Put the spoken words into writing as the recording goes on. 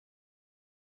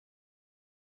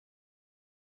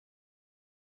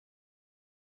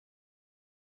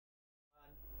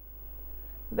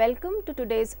Welcome to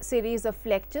today's series of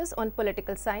lectures on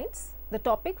political science. The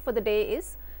topic for the day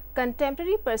is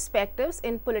Contemporary Perspectives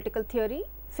in Political Theory,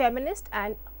 Feminist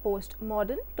and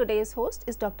Postmodern. Today's host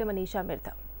is Dr. Manisha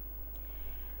Mirtha.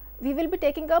 We will be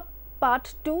taking up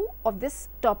part 2 of this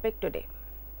topic today.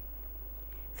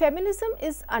 Feminism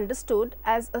is understood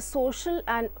as a social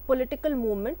and political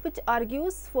movement which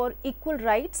argues for equal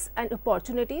rights and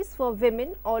opportunities for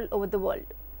women all over the world.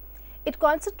 It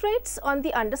concentrates on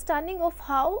the understanding of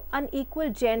how unequal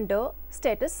gender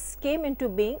status came into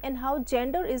being and how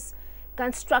gender is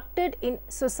constructed in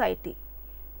society,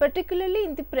 particularly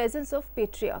in the presence of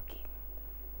patriarchy.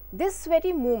 This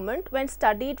very movement, when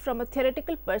studied from a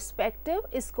theoretical perspective,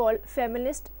 is called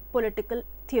feminist political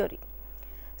theory.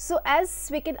 So, as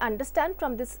we can understand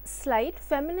from this slide,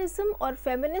 feminism or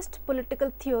feminist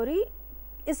political theory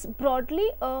is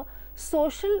broadly a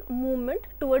social movement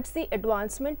towards the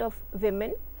advancement of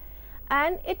women,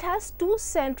 and it has two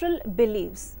central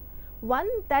beliefs. One,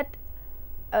 that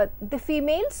the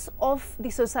females of the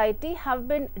society have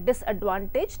been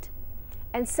disadvantaged,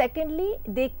 and secondly,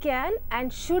 they can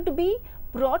and should be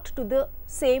brought to the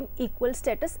same equal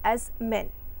status as men.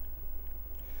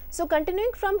 So,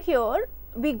 continuing from here,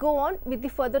 we go on with the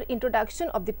further introduction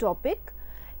of the topic.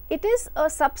 It is a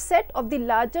subset of the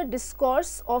larger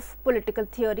discourse of political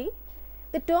theory.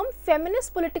 The term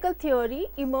feminist political theory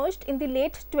emerged in the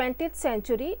late 20th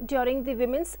century during the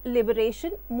women's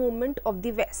liberation movement of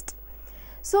the West.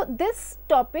 So, this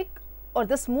topic or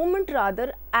this movement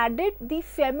rather added the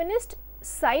feminist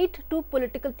side to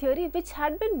political theory, which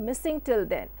had been missing till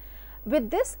then. With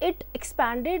this, it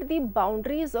expanded the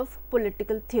boundaries of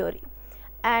political theory,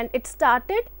 and it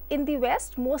started in the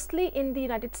West, mostly in the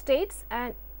United States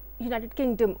and United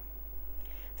Kingdom.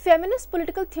 Feminist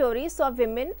political theory saw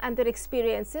women and their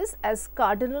experiences as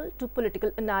cardinal to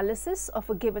political analysis of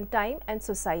a given time and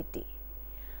society.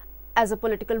 As a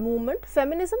political movement,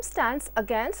 feminism stands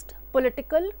against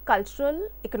political, cultural,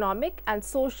 economic and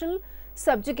social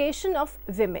subjugation of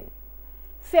women.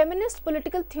 Feminist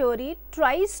political theory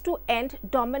tries to end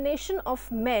domination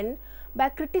of men by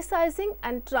criticizing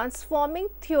and transforming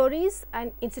theories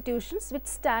and institutions which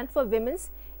stand for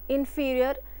women's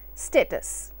inferior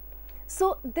status.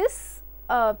 So, this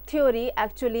theory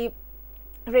actually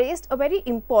raised a very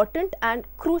important and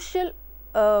crucial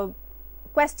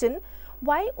question: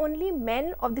 why only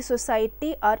men of the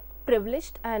society are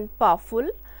privileged and powerful?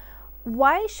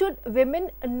 Why should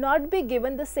women not be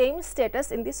given the same status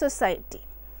in the society?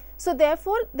 So,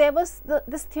 therefore,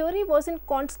 this theory was in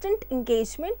constant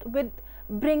engagement with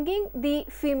bringing the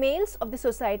females of the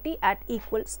society at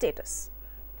equal status.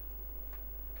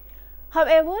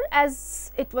 However,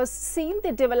 as it was seen,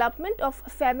 the development of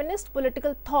feminist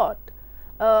political thought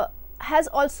has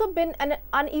also been an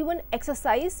uneven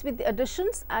exercise, with the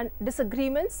additions and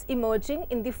disagreements emerging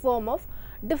in the form of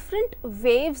different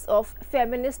waves of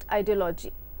feminist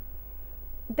ideology.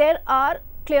 There are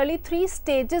clearly three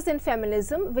stages in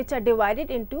feminism which are divided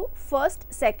into first,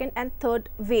 second and third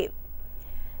wave.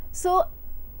 So,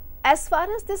 as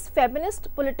far as this feminist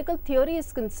political theory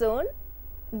is concerned,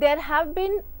 there have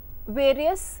been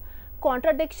various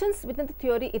contradictions within the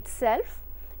theory itself,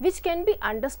 which can be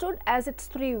understood as its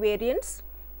three variants: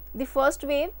 the first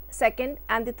wave, second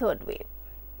and the third wave.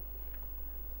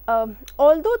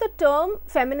 Although the term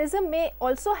feminism may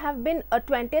also have been a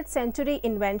 20th century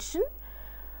invention,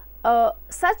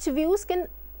 such views can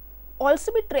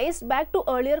also be traced back to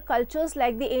earlier cultures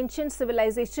like the ancient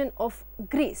civilization of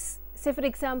Greece. Say, for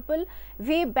example,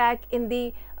 way back in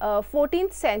the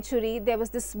 14th century, there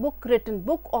was this book written,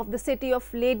 Book of the City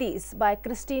of Ladies by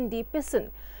Christine D.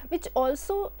 Pisson, which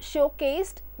also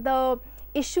showcased the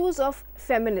issues of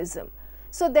feminism.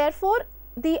 So, therefore,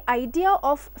 the idea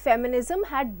of feminism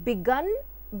had begun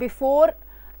before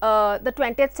the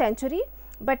 20th century,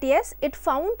 but yes, it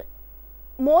found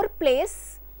more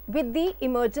place with the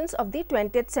emergence of the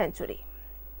 20th century.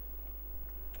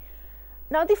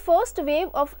 Now, the first wave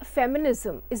of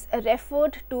feminism is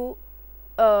referred to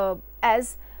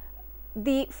as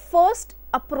the first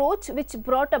approach which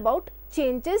brought about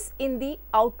changes in the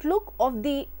outlook of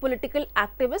the political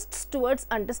activists towards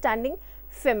understanding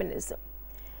feminism.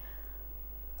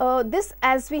 This,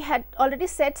 as we had already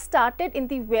said, started in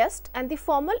the West, and the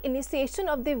formal initiation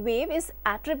of the wave is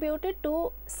attributed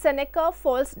to Seneca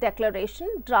Falls Declaration,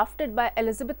 drafted by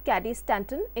Elizabeth Cady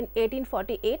Stanton in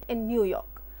 1848 in New York.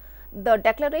 The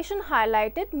declaration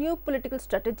highlighted new political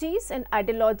strategies and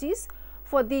ideologies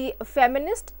for the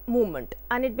feminist movement,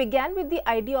 and it began with the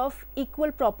idea of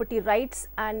equal property rights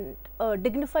and a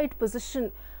dignified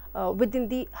position within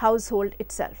the household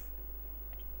itself.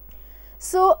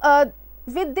 So,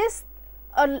 with this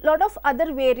a lot of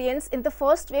other variants in the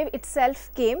first wave itself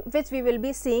came, which we will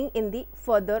be seeing in the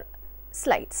further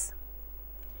slides.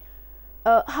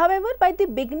 However, by the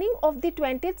beginning of the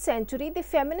 20th century, the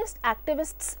feminist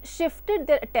activists shifted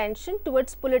their attention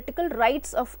towards political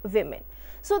rights of women.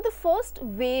 So, the first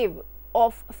wave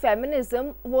of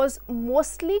feminism was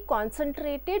mostly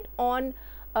concentrated on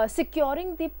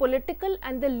securing the political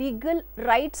and the legal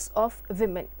rights of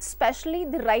women, especially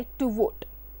the right to vote.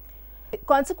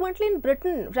 Consequently, in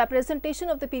Britain, Representation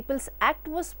of the People's Act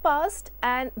was passed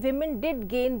and women did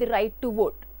gain the right to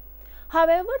vote.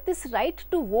 However, this right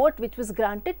to vote which was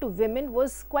granted to women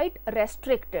was quite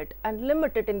restricted and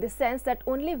limited, in the sense that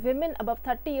only women above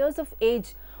 30 years of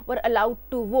age were allowed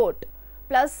to vote,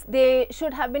 plus they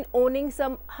should have been owning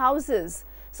some houses.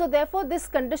 So, therefore, this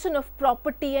condition of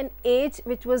property and age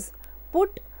which was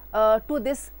put to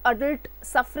this adult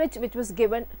suffrage which was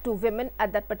given to women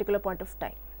at that particular point of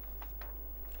time.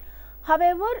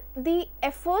 However, the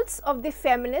efforts of the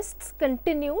feminists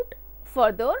continued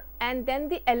further, and then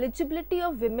the eligibility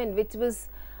of women, which was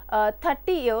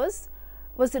 30 years,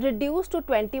 was reduced to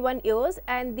 21 years,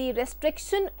 and the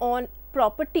restriction on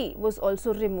property was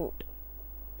also removed.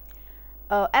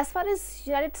 As far as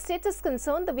United States is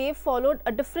concerned, the wave followed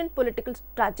a different political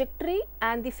trajectory,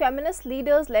 and the feminist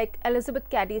leaders like Elizabeth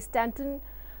Cady Stanton,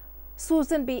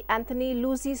 Susan B. Anthony,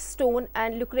 Lucy Stone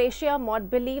and Lucretia Mott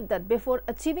believed that before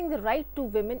achieving the right to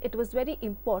women, it was very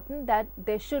important that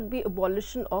there should be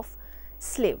abolition of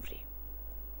slavery.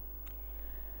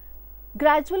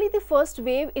 Gradually, the first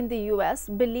wave in the US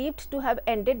believed to have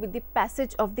ended with the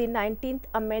passage of the 19th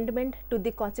Amendment to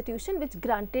the Constitution, which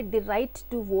granted the right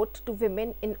to vote to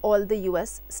women in all the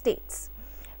US states.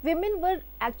 Women were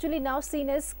actually now seen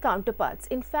as counterparts.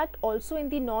 In fact, also in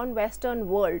the non-Western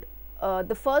world,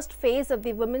 the first phase of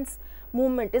the women's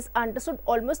movement is understood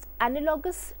almost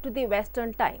analogous to the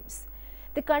Western times.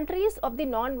 The countries of the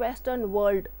non-Western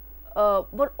world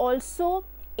were also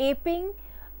aping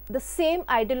the same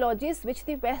ideologies which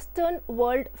the Western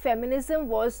world feminism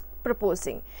was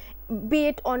proposing, be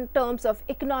it on terms of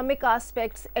economic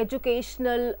aspects,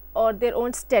 educational, or their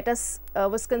own status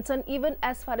was concerned, even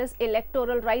as far as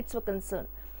electoral rights were concerned.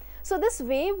 So, this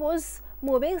wave was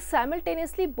moving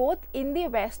simultaneously both in the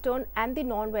Western and the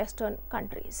non-Western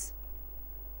countries.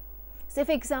 Say,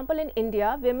 for example, in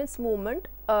India, women's movement,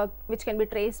 which can be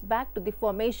traced back to the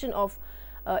formation of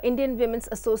Indian Women's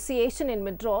Association in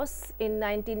Madras in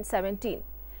 1917.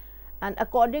 And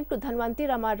according to Dhanvanti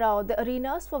Rama Rao, the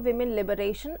arenas for women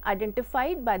liberation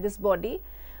identified by this body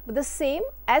were the same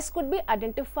as could be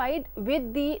identified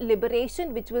with the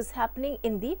liberation which was happening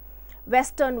in the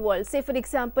Western world. Say, for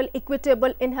example,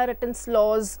 equitable inheritance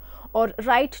laws or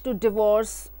right to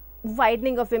divorce,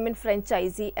 widening of women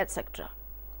franchisee, etc.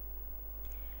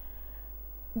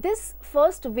 This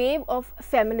first wave of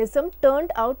feminism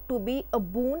turned out to be a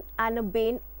boon and a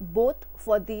bane both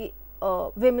for the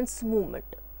women's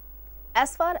movement.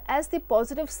 As far as the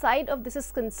positive side of this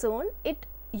is concerned, it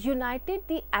united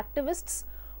the activists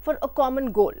for a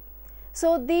common goal.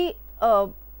 So, the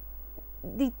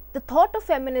thought of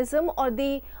feminism or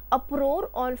the uproar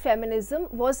on feminism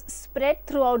was spread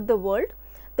throughout the world.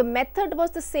 The method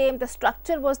was the same, the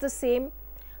structure was the same.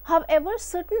 However,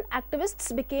 certain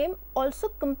activists became also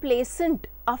complacent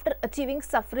after achieving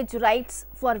suffrage rights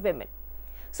for women.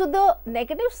 So, the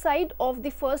negative side of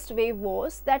the first wave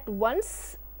was that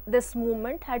once this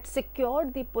movement had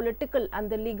secured the political and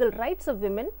the legal rights of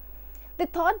women, they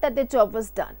thought that their job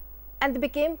was done and they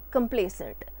became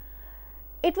complacent.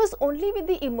 It was only with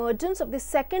the emergence of the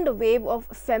second wave of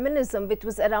feminism, which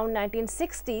was around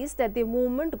 1960s, that the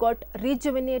movement got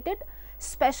rejuvenated,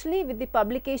 especially with the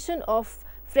publication of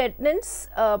Fredden's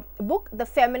book, The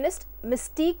Feminist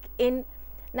Mystique, in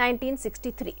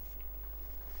 1963.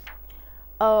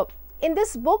 In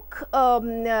this book,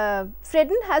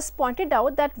 Fredden has pointed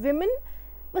out that women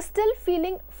were still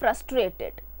feeling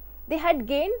frustrated. They had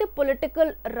gained the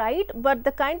political right, but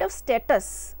the kind of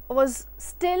status was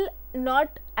still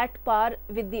not at par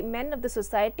with the men of the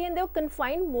society, and they were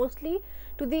confined mostly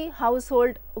to the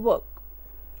household work.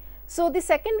 So, the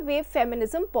second wave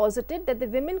feminism posited that the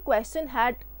women question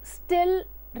had still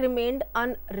remained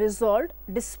unresolved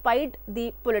despite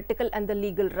the political and the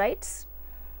legal rights.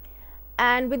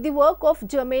 And with the work of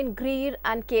Germaine Greer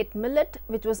and Kate Millett,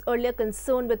 which was earlier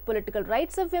concerned with political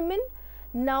rights of women,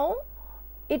 now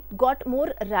it got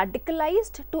more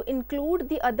radicalized to include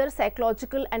the other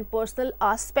psychological and personal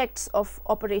aspects of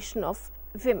operation of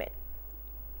women.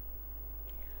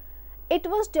 It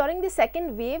was during the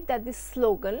second wave that the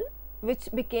slogan, which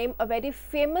became a very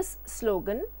famous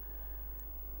slogan,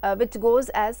 which goes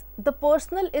as "the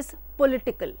personal is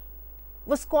political,"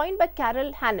 was coined by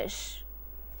Carol Hanisch,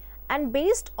 and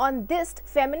based on this,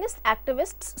 feminist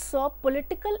activists saw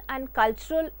political and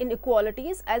cultural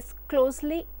inequalities as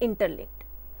closely interlinked.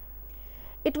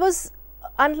 It was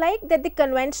unlike that the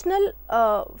conventional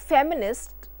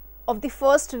feminists of the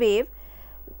first wave,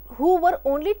 who were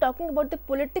only talking about the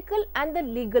political and the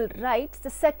legal rights, the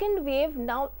second wave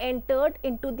now entered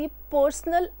into the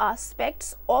personal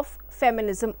aspects of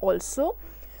feminism also.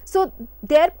 So,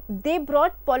 they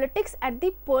brought politics at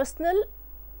the personal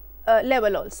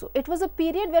level also. It was a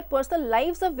period where personal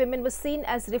lives of women were seen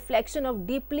as reflection of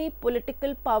deeply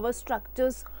political power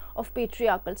structures of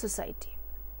patriarchal society.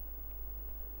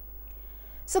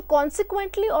 So,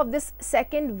 consequently of this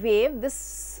second wave,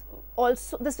 this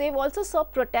wave also saw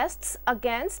protests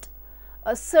against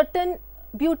certain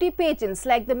beauty pageants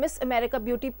like the Miss America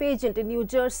beauty pageant in New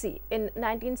Jersey in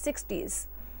 1960s.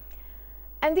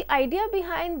 And the idea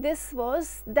behind this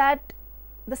was that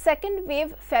the second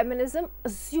wave feminism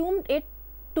assumed it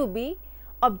to be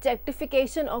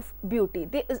objectification of beauty.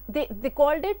 They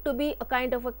called it to be a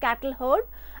kind of a cattle herd,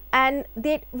 and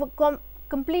they were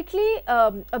completely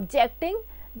objecting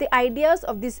the ideas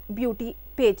of these beauty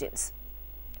pageants.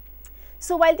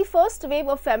 So, while the first wave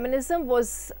of feminism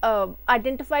was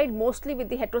identified mostly with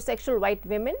the heterosexual white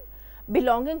women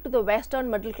belonging to the Western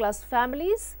middle class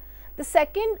families, the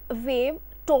second wave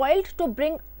toiled to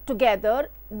bring together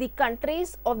the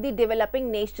countries of the developing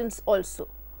nations also,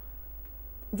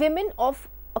 women of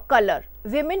a color,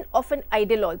 women of an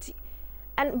ideology,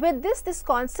 and with this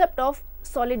concept of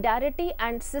solidarity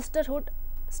and sisterhood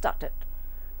started.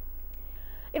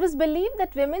 It was believed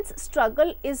that women's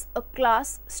struggle is a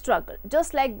class struggle,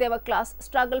 just like there were class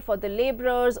struggle for the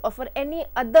laborers or for any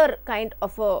other kind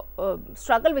of a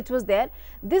struggle which was there.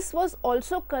 This was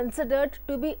also considered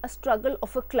to be a struggle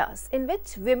of a class, in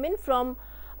which women from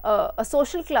a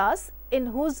social class, in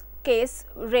whose case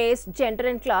race, gender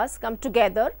and class come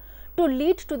together to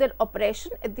lead to their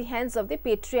oppression at the hands of the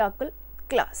patriarchal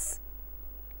class.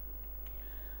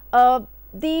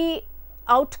 The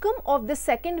outcome of the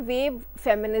second wave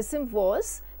feminism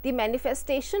was the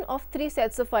manifestation of three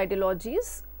sets of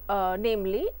ideologies,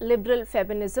 namely liberal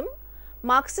feminism,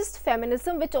 Marxist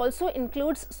feminism, which also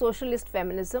includes socialist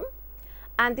feminism,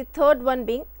 and the third one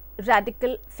being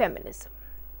radical feminism.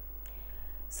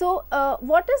 So,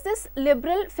 what is this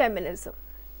liberal feminism?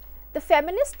 The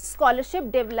feminist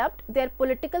scholarship developed their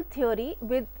political theory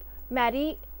with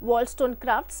Mary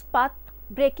Wollstonecraft's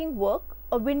path-breaking work,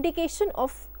 A Vindication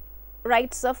of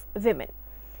Rights of Women.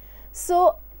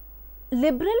 So,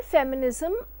 liberal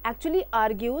feminism actually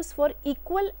argues for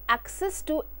equal access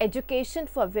to education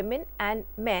for women and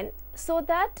men, so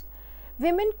that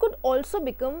women could also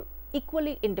become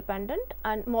equally independent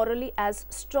and morally as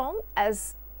strong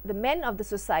as the men of the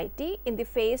society in the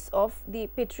face of the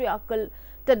patriarchal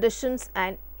traditions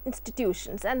and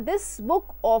institutions. And this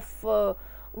book of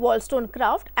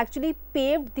Wollstonecraft actually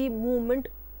paved the movement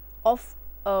of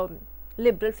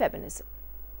liberal feminism.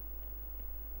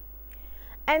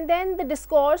 And then the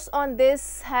discourse on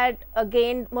this had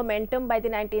gained momentum by the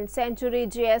 19th century.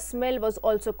 J.S. Mill was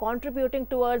also contributing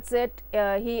towards it.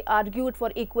 He argued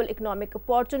for equal economic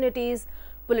opportunities,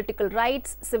 political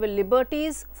rights, civil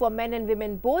liberties for men and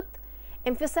women both,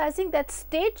 emphasizing that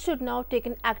state should now take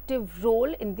an active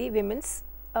role in the women's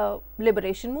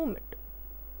liberation movement.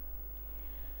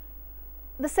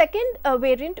 The second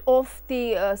variant of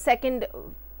the second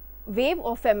wave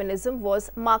of feminism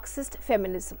was Marxist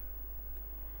feminism.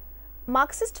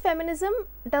 Marxist feminism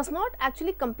does not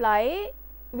actually comply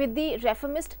with the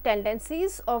reformist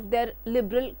tendencies of their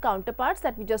liberal counterparts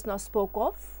that we just now spoke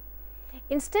of.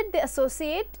 Instead, they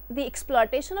associate the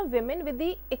exploitation of women with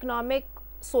the economic,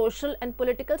 social and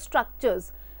political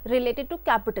structures related to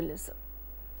capitalism.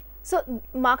 So,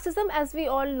 Marxism, as we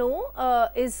all know,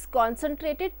 is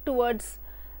concentrated towards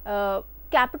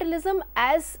capitalism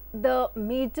as the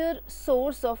major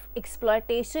source of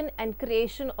exploitation and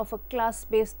creation of a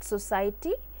class-based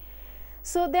society.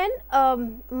 So, then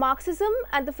Marxism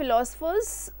and the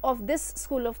philosophers of this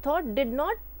school of thought did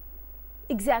not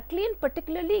exactly and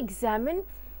particularly examine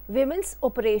women's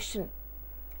oppression.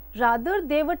 Rather,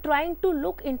 they were trying to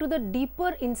look into the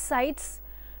deeper insights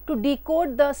to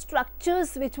decode the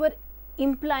structures which were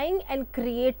implying and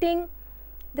creating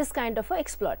this kind of a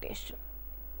exploitation.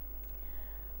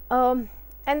 And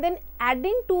then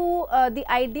adding to the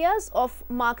ideas of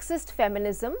Marxist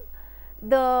feminism,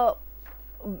 the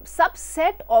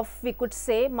subset of, we could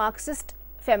say, Marxist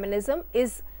feminism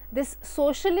is this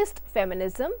socialist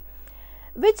feminism,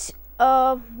 which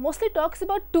mostly talks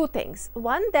about two things.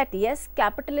 One, that yes,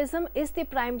 capitalism is the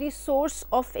primary source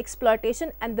of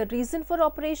exploitation and the reason for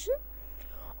oppression.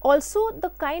 also the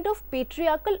kind of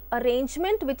patriarchal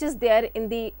arrangement which is there in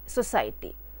the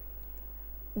society.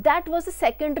 That was the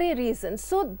secondary reason.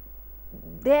 So,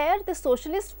 there the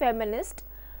socialist feminist,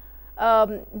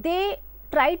 they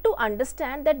try to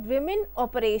understand that women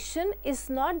operation is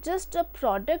not just a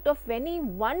product of any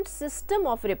one system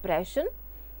of repression,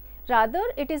 rather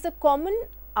it is a common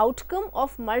outcome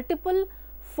of multiple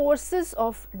forces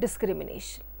of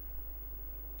discrimination.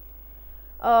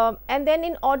 And then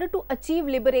in order to achieve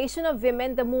liberation of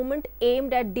women, the movement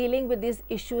aimed at dealing with these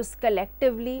issues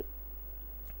collectively,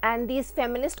 and these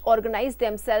feminists organized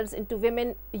themselves into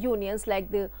women unions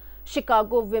like the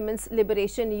Chicago Women's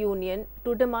Liberation Union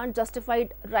to demand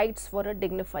justified rights for a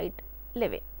dignified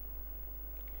living.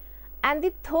 And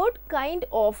the third kind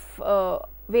of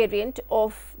variant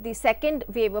of the second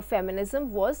wave of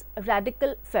feminism was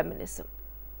radical feminism.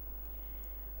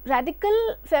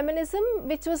 Radical feminism,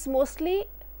 which was mostly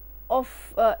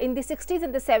of in the 60s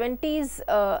and the 70s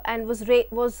and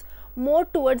was more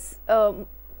towards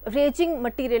raging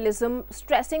materialism,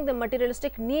 stressing the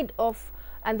materialistic need of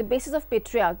and the basis of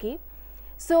patriarchy.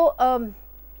 So,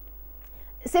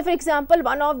 say for example,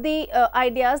 one of the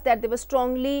ideas that they were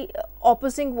strongly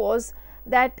opposing was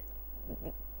that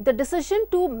the decision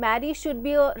to marry should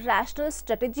be a rational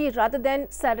strategy rather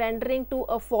than surrendering to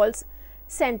a false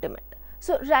sentiment.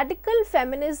 So, radical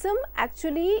feminism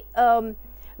actually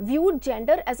viewed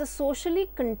gender as a socially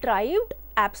contrived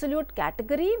absolute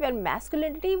category where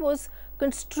masculinity was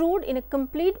construed in a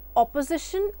complete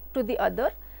opposition to the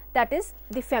other, that is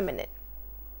the feminine.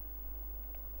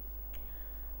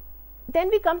 Then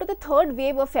we come to the third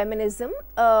wave of feminism,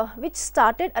 which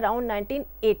started around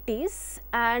 1980s,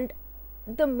 and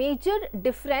the major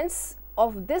difference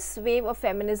of this wave of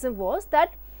feminism was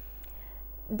that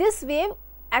this wave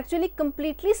actually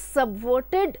completely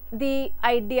subverted the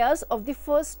ideas of the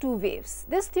first two waves.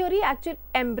 This theory actually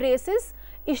embraces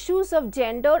issues of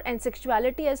gender and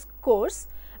sexuality as course,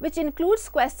 which includes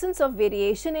questions of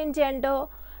variation in gender,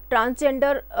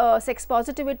 transgender sex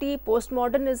positivity,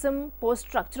 postmodernism,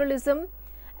 post-structuralism,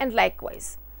 and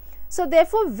likewise. So,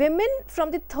 therefore, women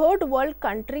from the third world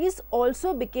countries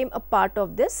also became a part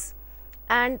of this,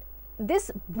 and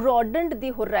this broadened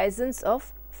the horizons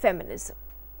of feminism.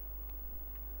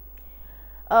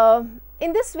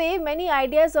 In this way, many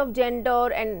ideas of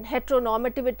gender and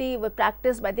heteronormativity were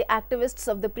practiced by the activists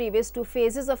of the previous two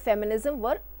phases of feminism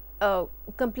were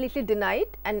completely denied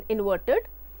and inverted.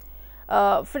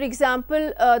 For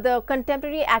example, the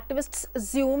contemporary activists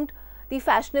assumed the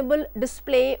fashionable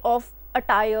display of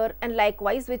attire and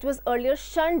likewise, which was earlier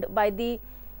shunned by the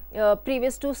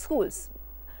previous two schools.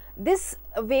 This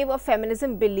wave of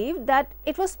feminism believed that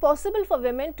it was possible for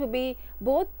women to be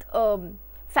both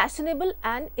fashionable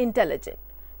and intelligent.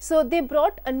 So, they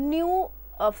brought a new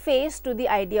face to the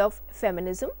idea of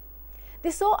feminism.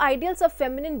 They saw ideals of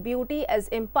feminine beauty as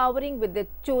empowering with their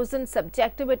chosen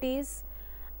subjectivities,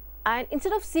 and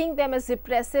instead of seeing them as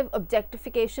repressive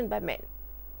objectification by men.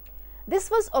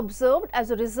 This was observed as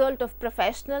a result of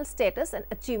professional status and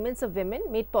achievements of women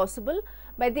made possible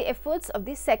by the efforts of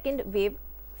the second wave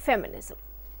feminism.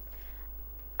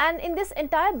 And in this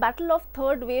entire battle of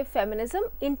third wave feminism,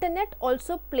 internet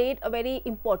also played a very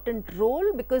important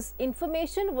role, because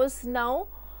information was now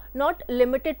not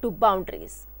limited to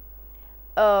boundaries.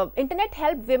 Internet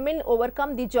helped women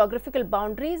overcome the geographical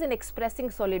boundaries in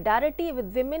expressing solidarity with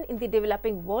women in the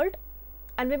developing world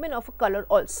and women of color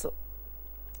also.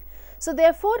 So,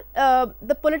 therefore,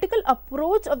 the political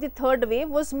approach of the third wave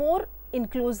was more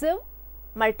inclusive,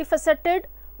 multifaceted,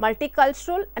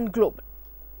 multicultural and global.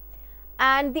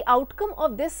 And the outcome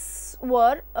of this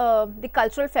were the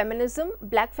cultural feminism,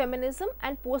 black feminism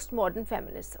and postmodern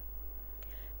feminism.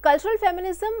 Cultural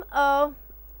feminism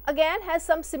again has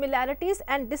some similarities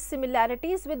and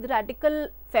dissimilarities with radical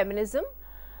feminism.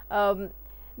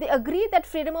 They agree that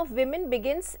freedom of women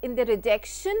begins in the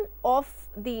rejection of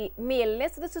the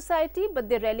maleness of the society, but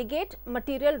they relegate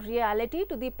material reality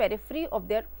to the periphery of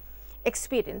their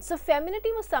experience. So, femininity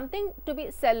was something to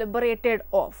be celebrated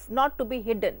of, not to be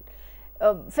hidden.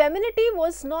 Femininity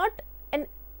was not an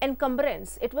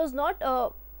encumbrance, it was not a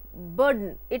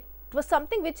burden, it was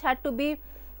something which had to be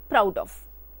proud of.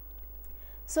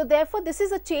 So, therefore, this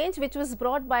is a change which was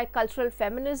brought by cultural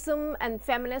feminism, and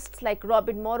feminists like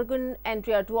Robin Morgan,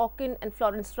 Andrea Dworkin and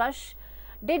Florence Rush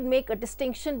did make a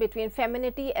distinction between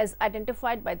femininity as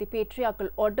identified by the patriarchal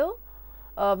order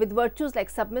with virtues like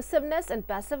submissiveness and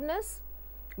passiveness,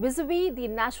 vis-a-vis the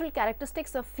natural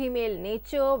characteristics of female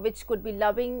nature, which could be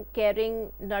loving,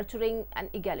 caring, nurturing and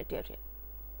egalitarian.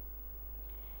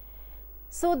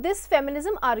 So, this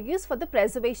feminism argues for the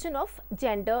preservation of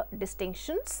gender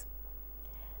distinctions.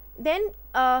 Then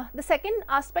the second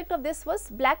aspect of this was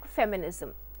black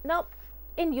feminism. Now,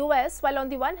 in US, while on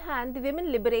the one hand the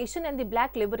women liberation and the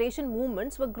black liberation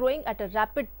movements were growing at a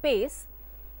rapid pace,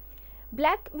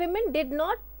 black women did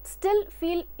not still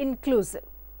feel inclusive,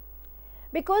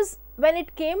 because when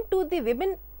it came to the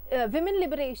women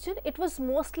liberation, it was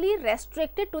mostly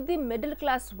restricted to the middle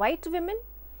class white women,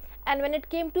 and when it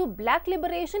came to black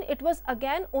liberation, it was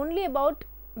again only about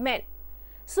men.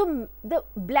 So the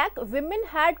black women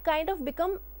had kind of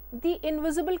become the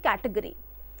invisible category.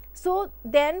 So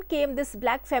then came this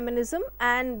black feminism,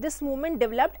 and this movement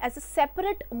developed as a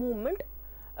separate movement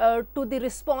to the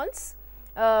response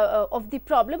of the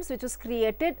problems which was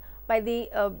created by the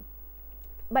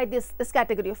by this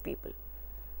category of people.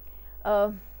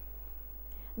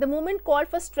 The movement called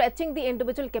for stretching the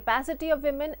individual capacity of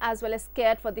women as well as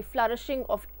cared for the flourishing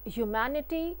of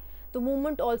humanity. The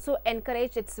movement also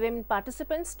encouraged its women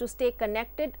participants to stay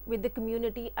connected with the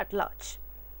community at large.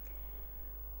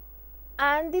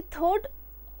 And the third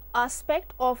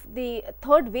aspect of the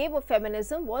third wave of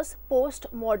feminism was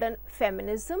postmodern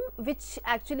feminism, which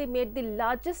actually made the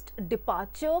largest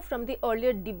departure from the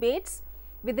earlier debates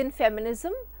within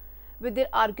feminism, with their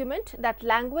argument that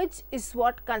language is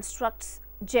what constructs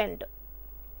gender.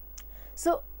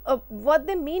 So what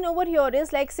they mean over here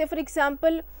is, like, say for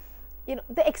example,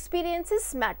 the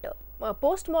experiences matter.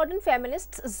 Postmodern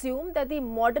feminists assume that the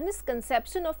modernist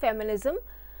conception of feminism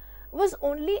was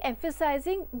only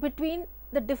emphasizing between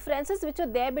the differences which are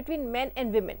there between men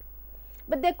and women,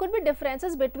 but there could be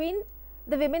differences between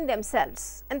the women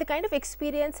themselves and the kind of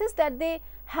experiences that they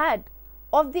had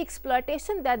of the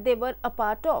exploitation that they were a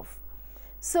part of.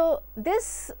 So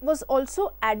this was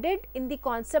also added in the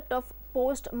concept of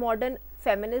postmodern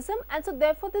feminism, and so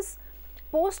therefore this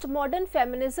postmodern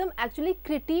feminism actually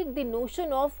critiqued the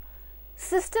notion of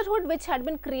sisterhood which had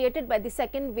been created by the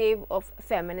second wave of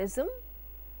feminism.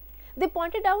 They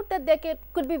pointed out that there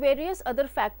could be various other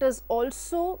factors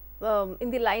also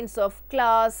in the lines of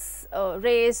class,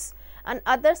 race and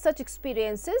other such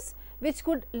experiences which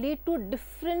could lead to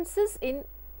differences in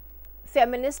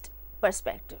feminist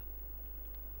perspective.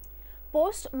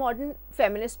 Postmodern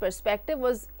feminist perspective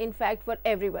was in fact for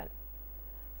everyone.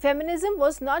 Feminism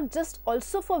was not just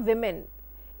also for women,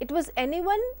 it was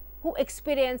anyone who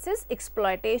experiences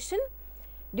exploitation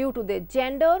due to their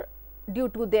gender, due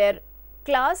to their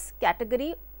class,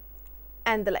 category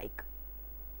and the like.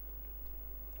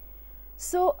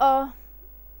 So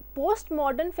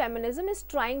postmodern feminism is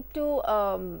trying to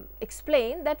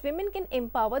explain that women can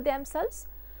empower themselves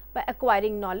by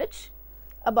acquiring knowledge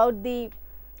about the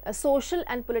social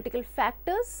and political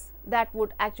factors that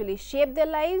would actually shape their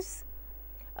lives,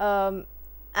 and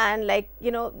like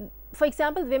for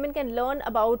example, women can learn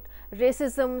about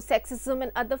racism, sexism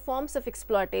and other forms of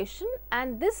exploitation,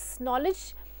 and this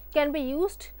knowledge can be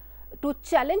used to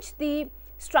challenge the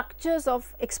structures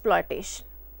of exploitation.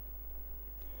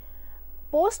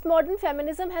 Postmodern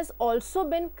feminism has also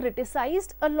been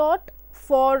criticized a lot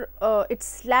for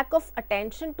its lack of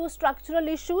attention to structural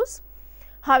issues.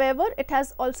 However, it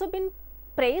has also been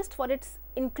praised for its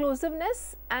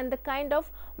inclusiveness and the kind of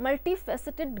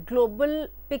multifaceted global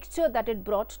picture that it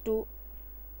brought to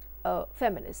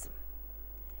feminism.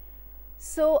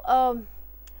 So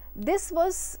this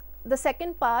was the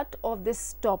second part of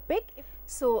this topic.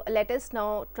 So let us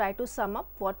now try to sum up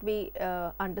what we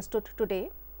understood today.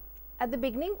 At the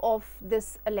beginning of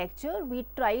this lecture, we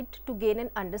tried to gain an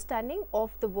understanding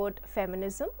of the word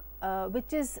feminism,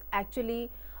 which is actually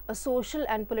a social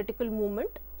and political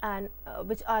movement, and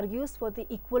which argues for the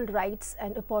equal rights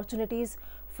and opportunities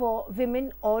for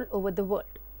women all over the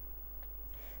world.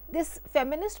 This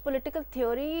feminist political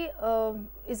theory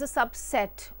is a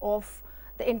subset of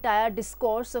the entire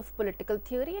discourse of political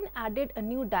theory and added a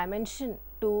new dimension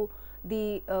to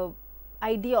the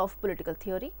idea of political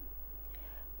theory.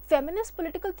 Feminist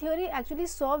political theory actually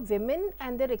saw women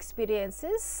and their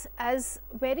experiences as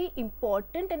very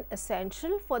important and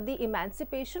essential for the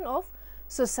emancipation of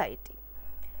society.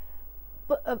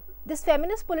 This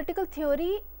feminist political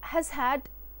theory has had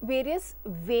various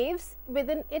waves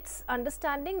within its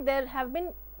understanding. There have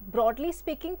been, broadly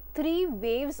speaking, 3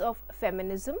 waves of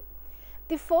feminism.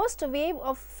 The first wave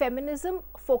of feminism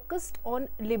focused on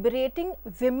liberating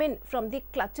women from the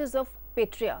clutches of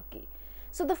patriarchy.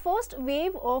 So the first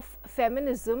wave of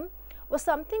feminism was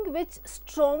something which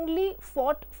strongly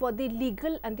fought for the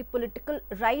legal and the political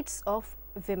rights of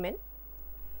women.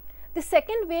 The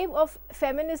second wave of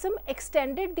feminism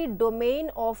extended the domain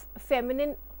of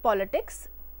feminine politics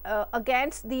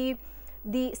against the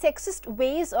sexist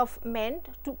ways of men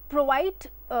to provide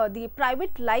the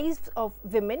private lives of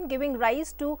women, giving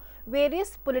rise to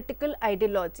various political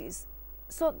ideologies.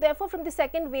 So, therefore, from the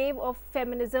second wave of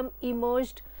feminism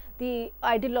emerged the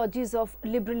ideologies of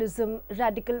liberalism,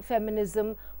 radical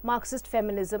feminism, Marxist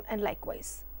feminism, and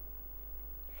likewise.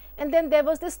 And then there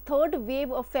was this third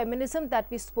wave of feminism that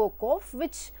we spoke of,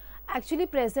 which actually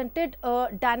presented a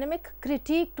dynamic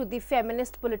critique to the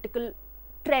feminist political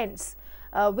trends,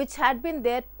 which had been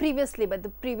there previously by the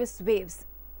previous waves.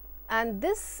 And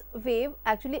this wave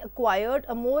actually acquired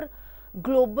a more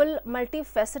global,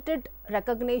 multifaceted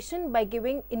recognition by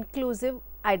giving inclusive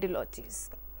ideologies.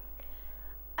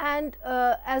 And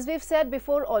as we have said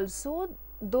before also,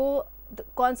 though the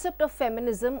concept of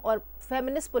feminism or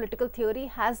feminist political theory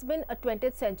has been a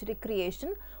 20th century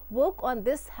creation, work on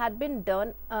this had been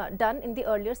done in the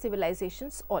earlier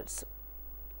civilizations also.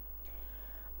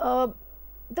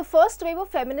 The first wave of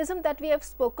feminism that we have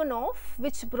spoken of,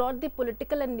 which brought the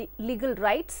political and legal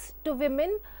rights to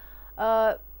women,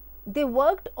 they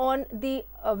worked on the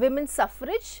women's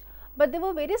suffrage, but there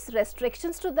were various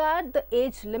restrictions to that. The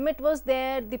age limit was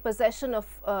there, the possession of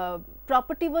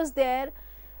property was there.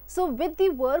 So, with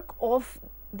the work of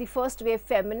the first wave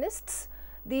feminists,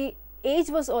 the age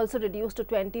was also reduced to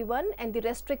 21, and the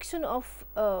restriction of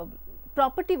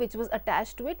property which was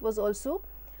attached to it was also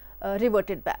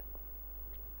reverted back.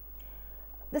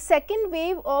 The second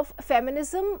wave of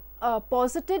feminism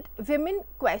posited women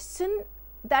question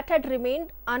that had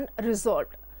remained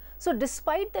unresolved. So,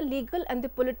 despite the legal and the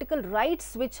political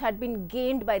rights which had been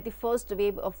gained by the first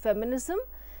wave of feminism,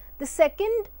 the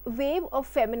second wave of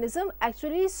feminism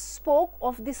actually spoke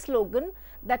of the slogan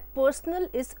that personal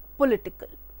is political.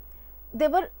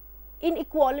 There were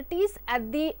inequalities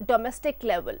at the domestic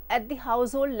level, at the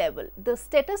household level. The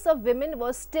status of women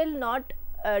was still not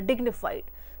dignified.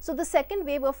 So, the second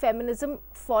wave of feminism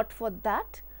fought for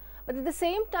that, but at the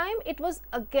same time it was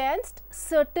against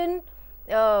certain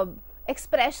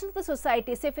expressions of the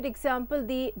society, say for example,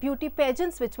 the beauty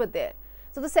pageants which were there.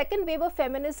 So, the second wave of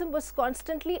feminism was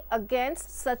constantly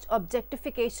against such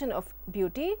objectification of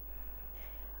beauty.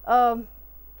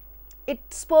 It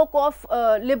spoke of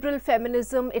liberal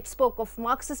feminism, it spoke of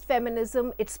Marxist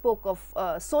feminism, it spoke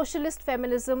of socialist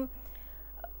feminism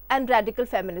and radical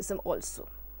feminism also.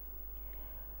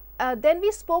 Then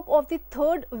we spoke of the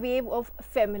third wave of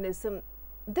feminism.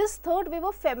 This third wave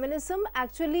of feminism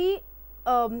actually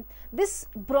this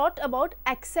brought about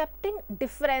accepting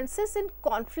differences and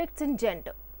conflicts in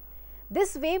gender.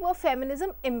 This wave of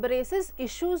feminism embraces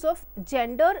issues of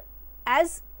gender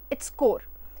as its core.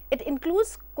 It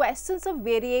includes questions of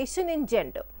variation in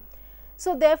gender.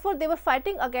 So, therefore, they were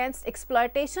fighting against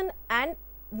exploitation and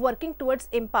working towards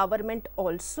empowerment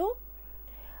also.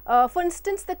 For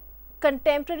instance, the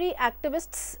contemporary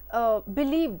activists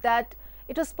believed that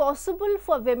it was possible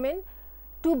for women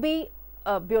to be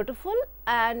beautiful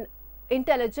and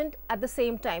intelligent at the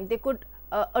same time. They could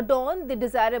adorn the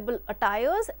desirable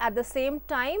attires, at the same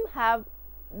time have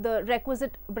the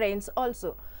requisite brains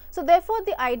also. So, therefore,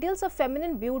 the ideals of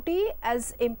feminine beauty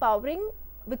as empowering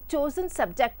with chosen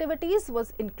subjectivities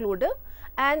was included,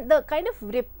 and the kind of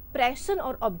repression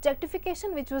or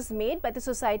objectification which was made by the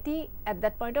society at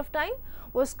that point of time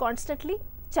was constantly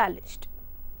challenged.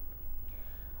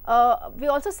 We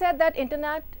also said that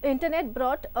internet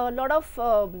brought a lot of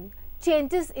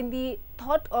changes in the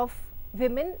thought of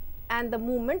women and the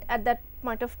movement at that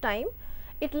point of time.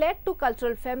 It led to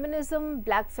cultural feminism,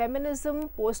 black feminism,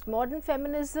 postmodern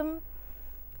feminism.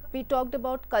 We talked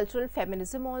about cultural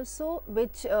feminism also,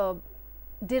 which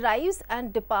derives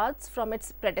and departs from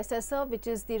its predecessor, which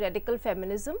is the radical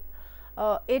feminism.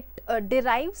 It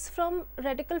derives from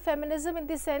radical feminism in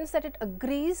the sense that it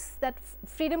agrees that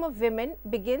freedom of women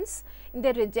begins in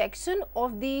their rejection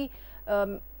of the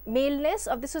maleness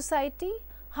of the society.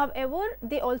 However,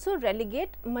 they also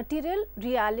relegate material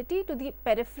reality to the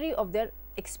periphery of their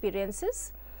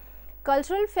experiences.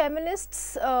 Cultural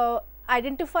feminists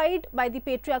identified by the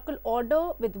patriarchal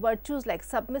order with virtues like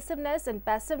submissiveness and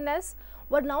passiveness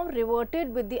were now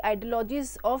reverted with the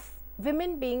ideologies of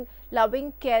women being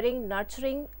loving, caring,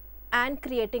 nurturing and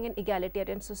creating an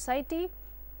egalitarian society.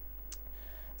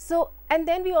 So, and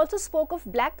then we also spoke of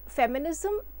black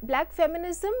feminism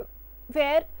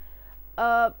where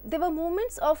there were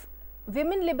movements of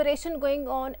women liberation going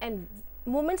on and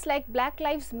movements like Black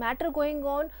Lives Matter going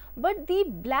on, but the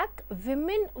black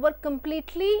women were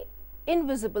completely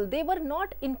invisible. They were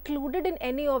not included in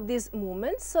any of these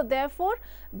movements. So, therefore,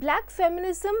 black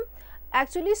feminism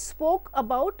actually spoke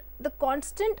about the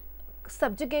constant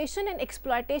subjugation and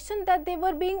exploitation that they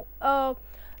were being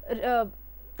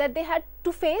that they had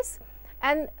to face,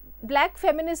 and Black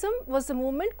feminism was a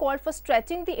movement called for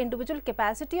stretching the individual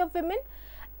capacity of women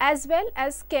as well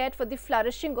as cared for the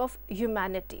flourishing of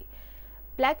humanity.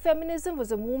 Black feminism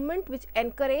was a movement which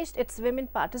encouraged its women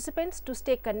participants to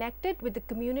stay connected with the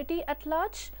community at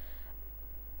large.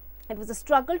 It was a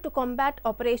struggle to combat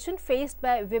oppression faced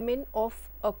by women of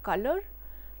a color.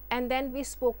 And then we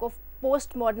spoke of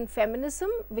postmodern feminism,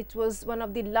 which was one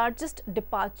of the largest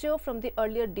departure from the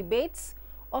earlier debates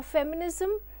of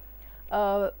feminism.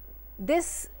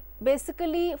 This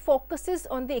basically focuses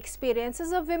on the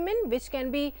experiences of women, which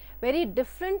can be very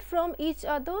different from each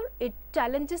other. It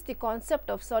challenges the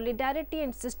concept of solidarity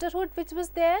and sisterhood which was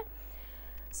there.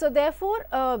 So,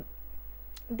 therefore,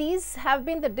 these have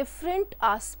been the different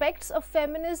aspects of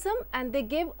feminism, and they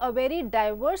give a very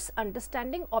diverse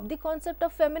understanding of the concept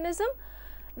of feminism.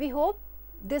 We hope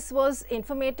this was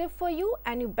informative for you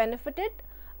and you benefited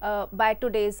by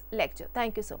today's lecture.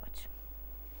 Thank you so much.